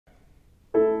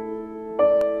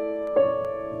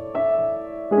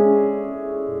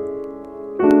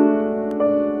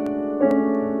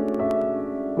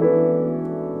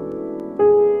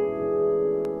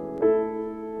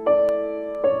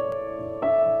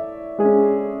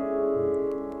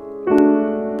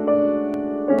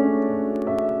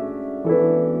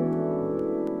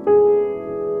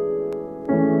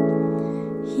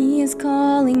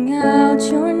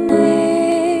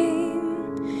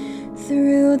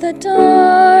the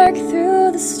dark,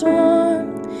 through the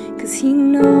storm, 'cause He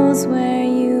knows where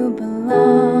you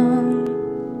belong.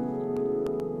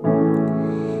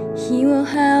 He will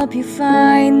help you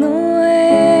find the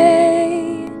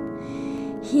way.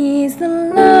 He's the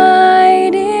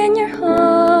light in your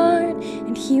heart,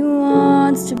 and He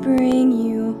wants to bring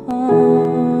you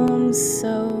home.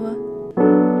 So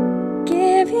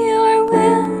give your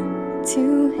will to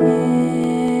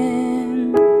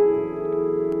Him.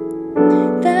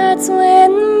 That's when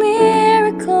the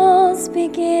miracles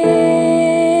begin.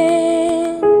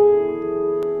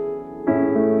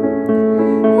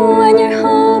 When your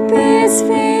hope is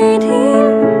fading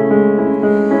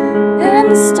and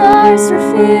the stars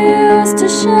refuse to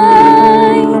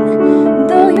shine,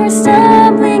 though you're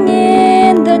stumbling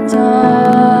in the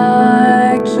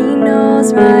dark, He knows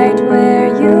right where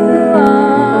you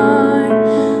are.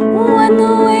 When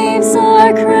the waves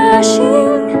are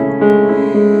crashing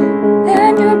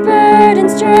and your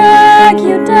burdens drag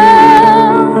you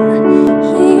down,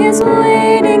 He is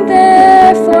waiting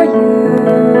there for you,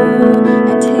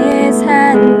 and His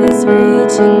hand is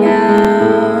reaching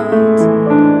out.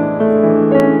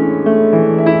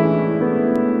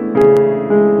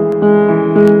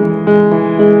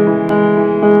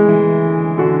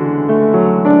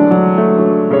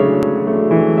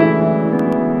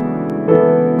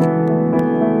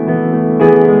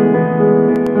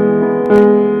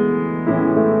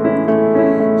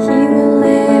 He will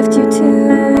lift you to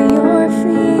your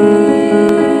feet.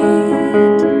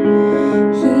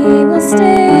 He will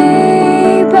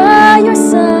stay by your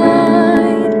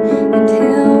side, and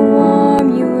He'll warm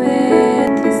you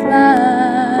with His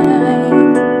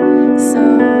light. So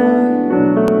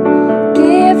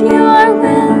give your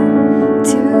will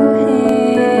to Him.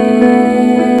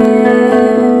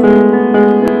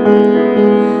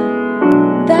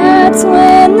 That's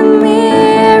when the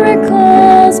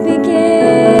miracles begin.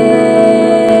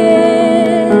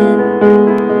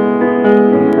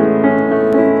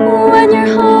 When your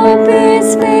hope is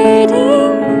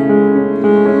fading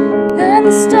and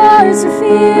the stars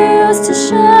refuse to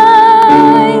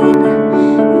shine,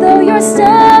 though you're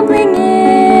stumbling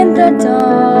in the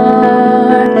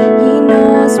dark, He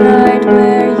knows right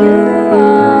where you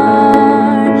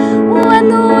are. When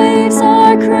the waves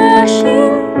are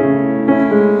crashing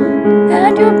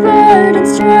and your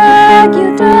burdens drag you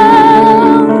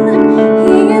down,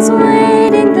 He is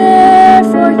waiting there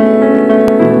for you,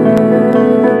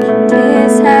 and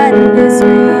His hand is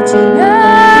reaching out.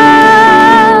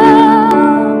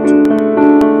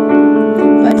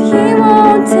 But He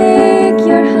won't take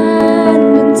your hand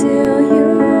until you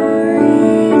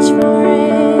reach for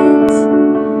it.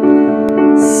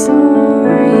 So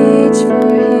reach for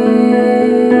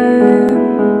Him.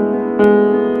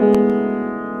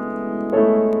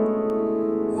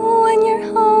 When your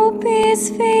hope is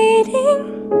fading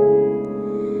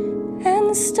and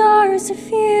the stars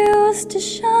refuse to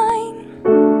shine,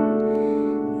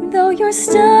 though you're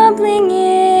stumbling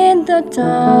in the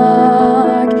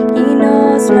dark, He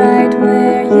knows right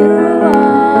where you